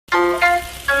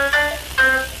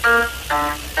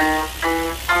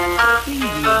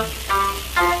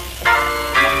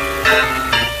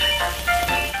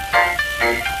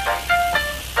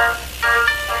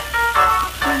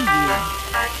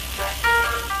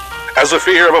As the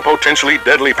fear of a potentially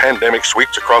deadly pandemic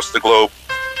sweeps across the globe,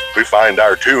 we find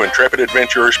our two intrepid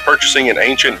adventurers purchasing an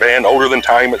ancient van older than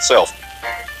time itself.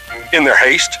 In their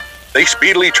haste, they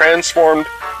speedily transformed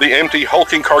the empty,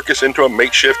 hulking carcass into a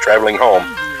makeshift traveling home.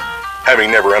 Having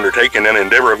never undertaken an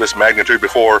endeavor of this magnitude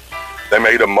before, they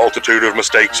made a multitude of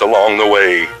mistakes along the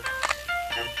way.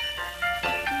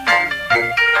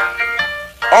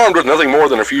 Armed with nothing more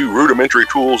than a few rudimentary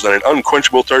tools and an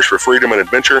unquenchable thirst for freedom and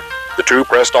adventure, the two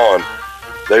pressed on.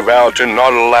 They vowed to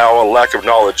not allow a lack of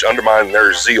knowledge undermine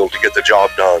their zeal to get the job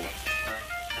done.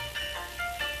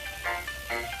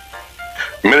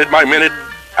 Minute by minute,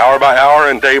 hour by hour,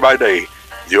 and day by day,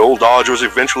 the old Dodge was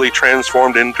eventually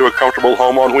transformed into a comfortable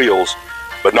home on wheels,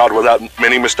 but not without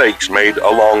many mistakes made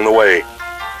along the way.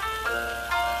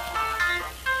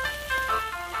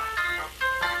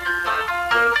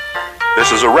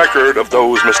 This is a record of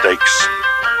those mistakes.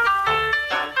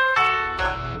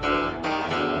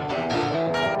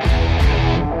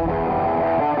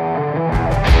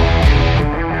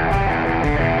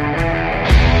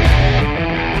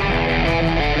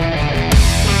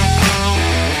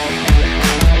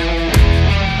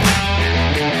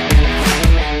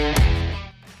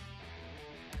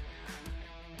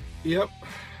 Yep,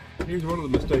 here's one of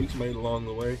the mistakes made along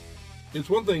the way. It's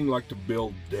one thing like to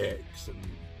build decks and,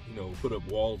 you know, put up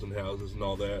walls and houses and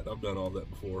all that. I've done all that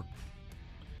before.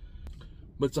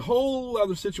 But it's a whole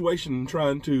other situation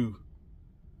trying to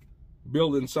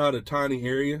build inside a tiny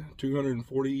area,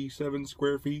 247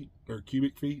 square feet or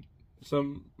cubic feet,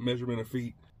 some measurement of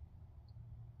feet.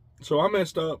 So I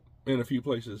messed up in a few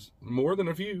places, more than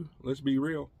a few, let's be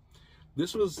real.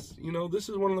 This was, you know, this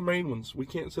is one of the main ones. We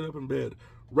can't sit up in bed.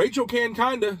 Rachel can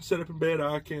kinda sit up in bed.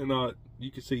 I cannot.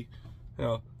 You can see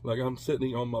how, like, I'm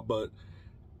sitting on my butt.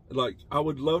 Like, I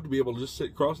would love to be able to just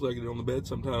sit cross-legged on the bed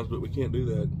sometimes, but we can't do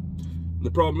that. And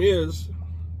the problem is,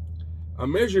 I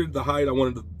measured the height I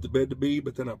wanted the bed to be,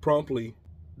 but then I promptly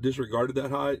disregarded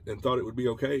that height and thought it would be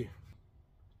okay.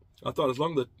 I thought as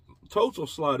long as the totes will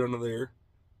slide under there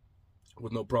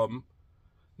with no problem,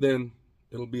 then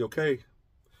it'll be okay.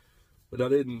 But I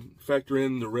didn't factor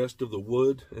in the rest of the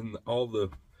wood and all the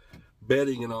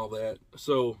bedding and all that.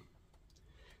 So,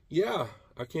 yeah,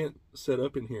 I can't set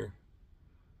up in here,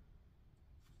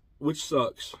 which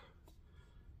sucks.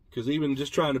 Because even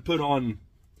just trying to put on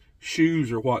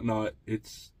shoes or whatnot,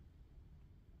 it's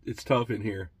tough in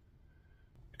here.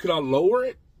 Could I lower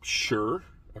it? Sure,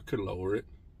 I could lower it.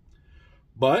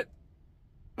 But,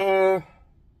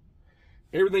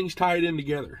 everything's tied in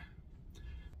together,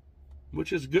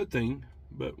 which is a good thing,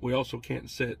 but we also can't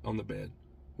sit on the bed,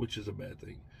 which is a bad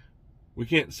thing. We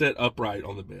can't sit upright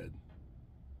on the bed.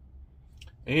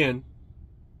 And,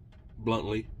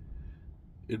 bluntly,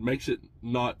 it makes it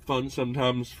not fun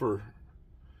sometimes for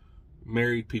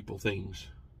married people things.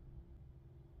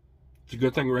 It's a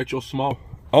good thing Rachel's small.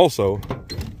 Also,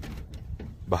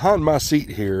 behind my seat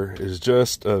here is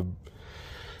just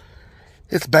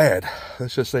it's bad.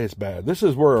 Let's just say it's bad. This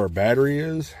is where our battery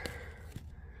is.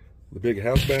 The big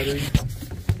house battery.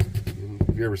 If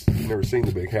you've never seen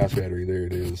the big house battery, there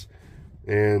it is.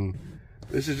 And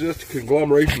this is just a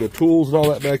conglomeration of tools and all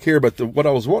that back here. But what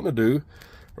I was wanting to do,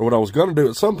 or what I was going to do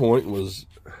at some point, was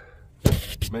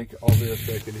make all this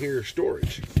back in here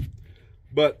storage.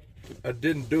 But I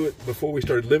didn't do it before we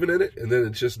started living in it, and then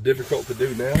it's just difficult to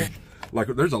do now. Like,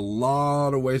 there's a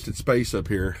lot of wasted space up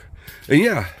here. And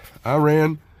yeah, I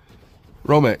ran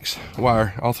Romex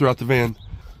wire all throughout the van.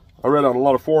 I read on a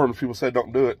lot of forums, people said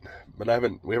don't do it, but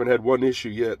we haven't had one issue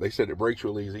yet. They said it breaks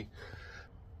real easy.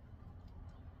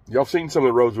 Y'all seen some of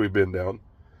the roads we've been down.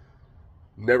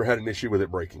 Never had an issue with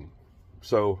it breaking.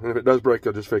 So, and if it does break,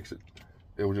 I'll just fix it.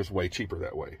 It was just way cheaper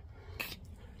that way.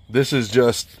 This is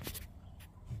just,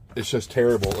 it's just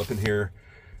terrible up in here.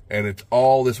 And it's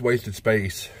all this wasted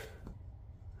space.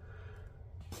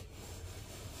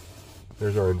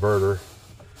 There's our inverter.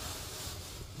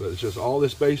 But it's just all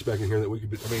this space back in here that we could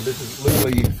be, I mean, this is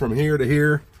literally from here to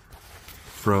here.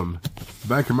 From the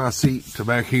back of my seat to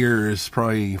back here is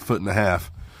probably 1.5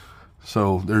 feet.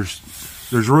 So there's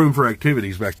room for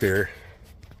activities back there.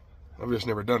 I've just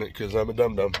never done it because I'm a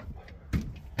dum-dum.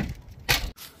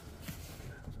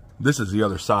 This is the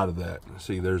other side of that.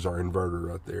 See, there's our inverter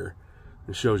right there.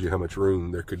 It shows you how much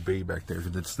room there could be back there.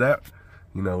 Because it's that,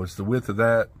 you know, it's the width of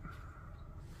that.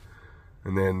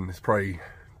 And then it's probably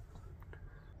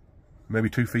maybe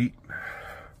 2 feet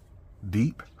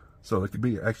deep. So it could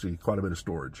be actually quite a bit of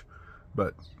storage.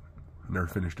 But I never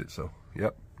finished it, so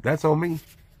yep. That's on me.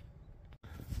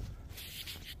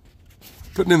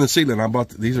 Putting in the ceiling, I bought,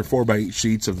 these are 4x8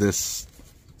 sheets of this,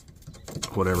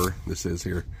 whatever this is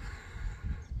here.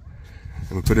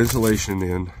 And we put insulation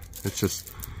in. It's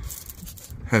just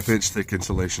half-inch thick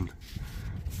insulation.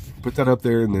 Put that up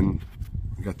there, and then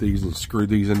we got these and screwed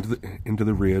these into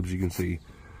the ribs. You can see.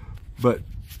 But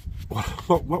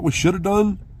what we should have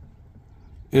done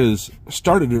is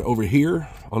started it over here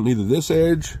on either this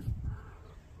edge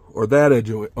or that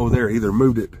edge over there. Either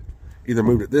moved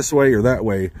it this way or that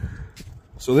way.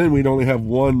 So then we'd only have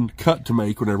one cut to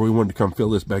make whenever we wanted to come fill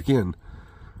this back in.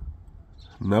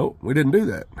 No, we didn't do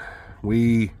that.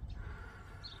 We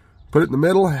put it in the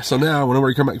middle. So now whenever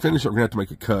we come back and finish it, we're gonna have to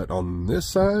make a cut on this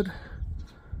side.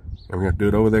 And we're gonna have to do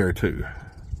it over there too.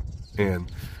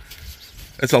 And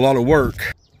it's a lot of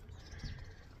work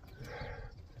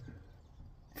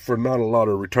for not a lot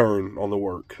of return on the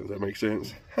work. Does that make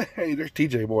sense? Hey, there's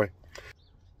TJ boy.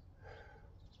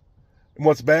 And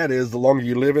what's bad is the longer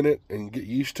you live in it and get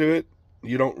used to it,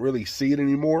 you don't really see it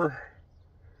anymore.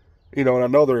 You know, and I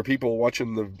know there are people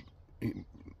watching the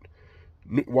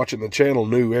channel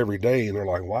new every day, and they're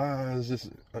like, why is this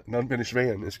an unfinished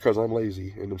van? It's because I'm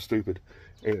lazy and I'm stupid.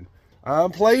 And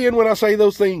I'm playing when I say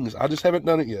those things. I just haven't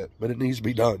done it yet, but it needs to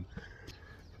be done.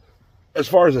 As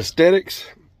far as aesthetics,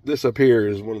 this up here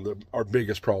is one of our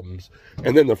biggest problems.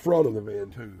 And then the front of the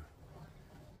van too.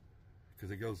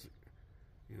 Because it goes,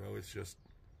 you know, it's just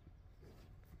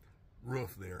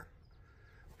roof there.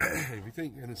 If you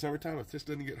think in the summertime, if this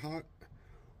doesn't get hot,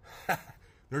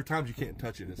 there are times you can't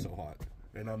touch it, it's so hot.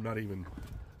 And I'm not even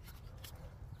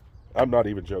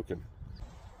joking.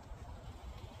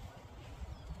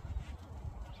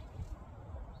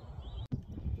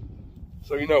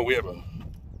 So you know, we have a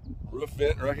roof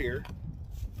vent right here.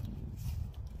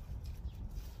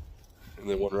 And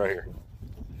then one right here.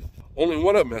 Only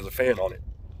one of them has a fan on it.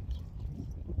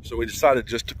 So we decided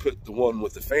just to put the one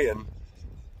with the fan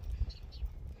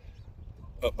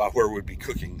up by where we'd be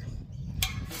cooking.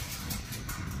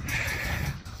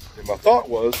 And my thought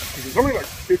was, because it's only like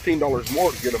 $15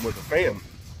 more to get them with a fan.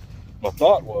 My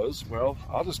thought was, well,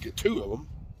 I'll just get two of them.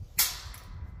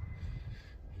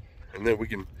 And then we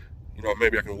can, you know,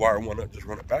 maybe I can wire one up, just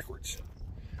run it backwards.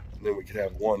 And then we could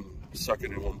have one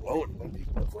sucking and one blowing. That'd be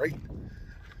great.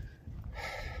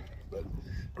 But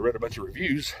I read a bunch of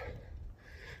reviews,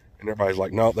 and everybody's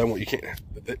like, no, that won't, you can't,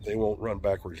 they won't run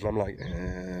backwards. And I'm like,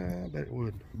 I bet it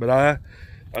would. But I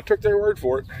took their word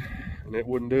for it, and it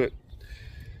wouldn't do it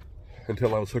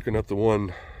until I was hooking up the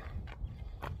one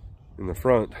in the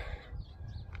front,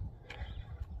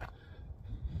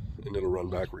 and it'll run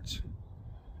backwards,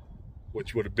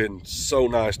 which would have been so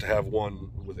nice to have one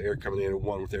with air coming in and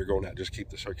one with air going out, just keep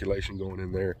the circulation going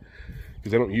in there,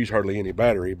 because they don't use hardly any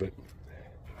battery. But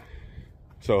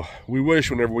so we wish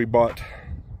whenever we bought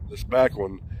this back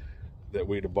one that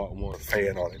we'd have bought one with a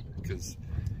fan on it, because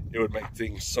it would make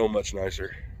things so much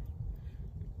nicer.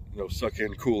 You know, suck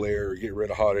in cool air or get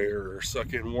rid of hot air, or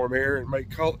suck in warm air and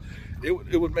make cold. It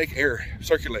would make air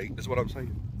circulate, is what I'm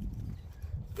saying.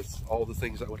 That's all the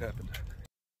things that would happen.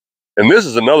 And this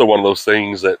is another one of those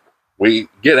things that we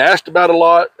get asked about a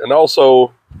lot, and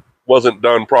also wasn't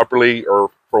done properly,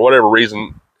 or for whatever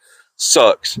reason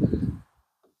sucks.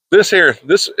 This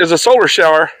is a solar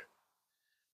shower.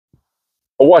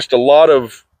 I watched a lot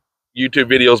of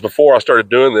YouTube videos before I started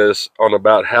doing this on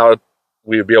about how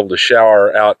we would be able to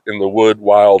shower out in the wood,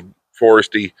 wild,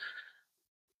 foresty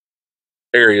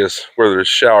areas where the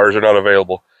showers are not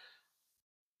available.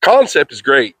 Concept is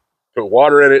great. Put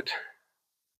water in it.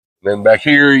 Then back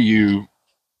here you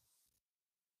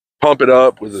pump it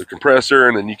up with a compressor,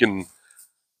 and then you can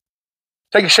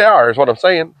take a shower, is what I'm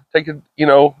saying. Take a, you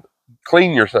know,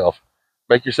 clean yourself.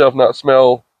 Make yourself not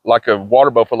smell like a water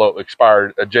buffalo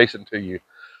expired adjacent to you.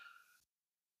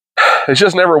 It's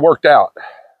just never worked out.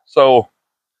 So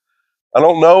I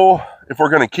don't know if we're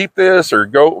going to keep this or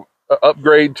go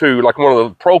upgrade to like one of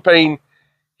the propane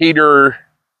heater,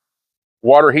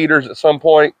 water heaters at some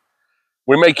point.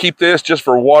 We may keep this just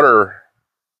for water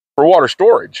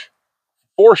storage,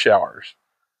 for showers.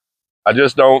 I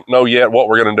just don't know yet what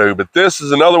we're going to do. But this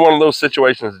is another one of those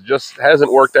situations that just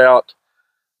hasn't worked out.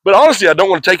 But honestly, I don't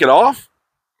want to take it off,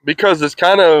 because it's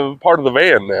kind of part of the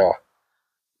van now.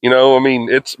 You know, I mean,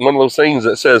 it's one of those things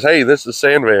that says, hey, this is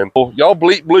Sand Van. Well, y'all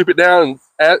bleep it down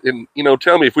and you know,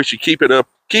 tell me if we should keep it up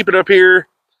here,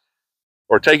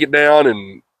 or take it down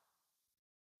and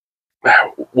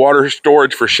water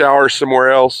storage for showers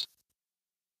somewhere else.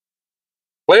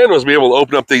 Plan was to be able to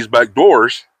open up these back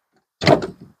doors,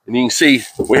 and you can see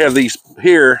we have these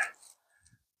here.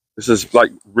 This is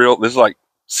like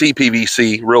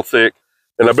CPVC, real thick.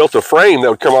 And I built a frame that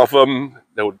would come off of them,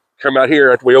 that would come out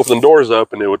here after we open the doors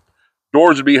up, and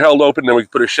doors would be held open, and then we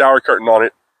could put a shower curtain on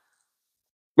it.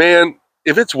 Man,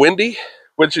 if it's windy,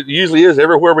 which it usually is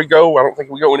everywhere we go, I don't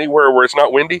think we go anywhere where it's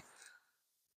not windy.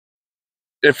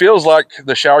 it feels like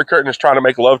the shower curtain is trying to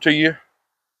make love to you.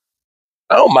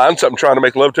 I don't mind something trying to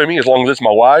make love to me as long as it's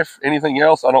my wife. Anything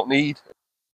else I don't need.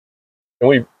 And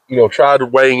we, tried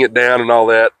weighing it down and all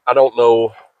that. I don't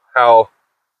know how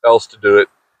else to do it.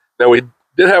 Now, we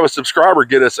did have a subscriber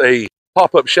get us a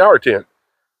pop-up shower tent,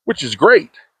 which is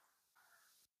great.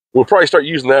 We'll probably start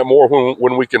using that more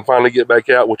when we can finally get back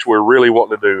out, which we're really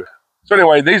wanting to do. So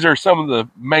anyway, these are some of the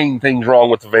main things wrong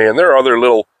with the van. There are other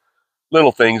little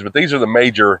things, but these are the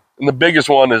major. And the biggest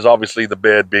one is obviously the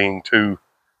bed being too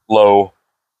low,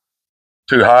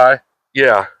 too high.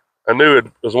 Yeah, I knew it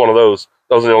was one of those.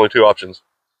 Those are the only two options.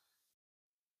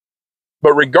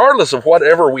 But regardless of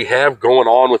whatever we have going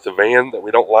on with the van that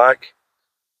we don't like,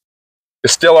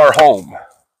 it's still our home.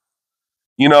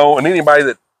 And anybody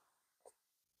that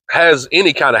has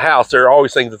any kind of house, there are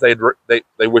always things that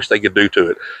they wish they could do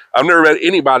to it. I've never met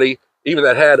anybody, even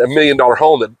that had $1 million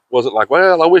home, that wasn't like,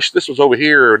 well, I wish this was over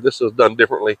here or this was done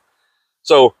differently.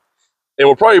 So, and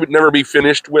we'll probably never be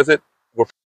finished with it.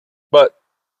 But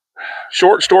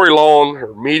short story long,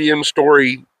 or medium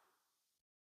story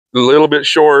a little bit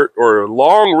short, or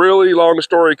long, really long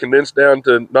story condensed down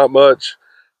to not much.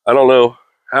 I don't know.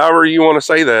 However you want to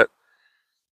say that.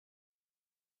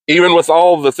 Even with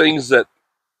all the things that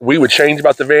we would change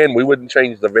about the van, we wouldn't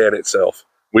change the van itself.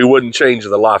 We wouldn't change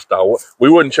the lifestyle. We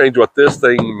wouldn't change what this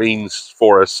thing means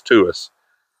for us, to us.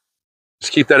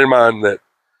 Just keep that in mind, that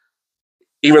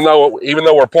even though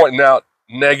we're pointing out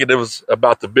negatives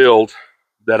about the build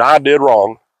that I did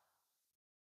wrong,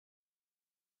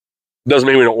 doesn't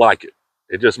mean we don't like it.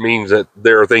 It just means that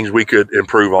there are things we could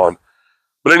improve on.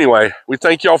 But anyway, we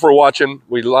thank y'all for watching.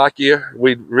 We like you.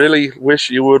 We really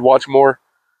wish you would watch more.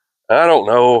 I don't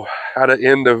know how to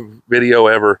end a video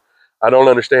ever. I don't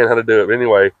understand how to do it. But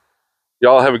anyway,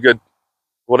 y'all have a good,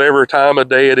 whatever time of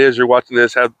day it is you're watching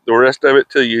this, have the rest of it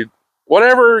till you,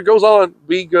 whatever goes on,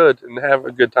 be good and have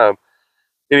a good time.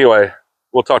 Anyway,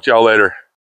 we'll talk to y'all later.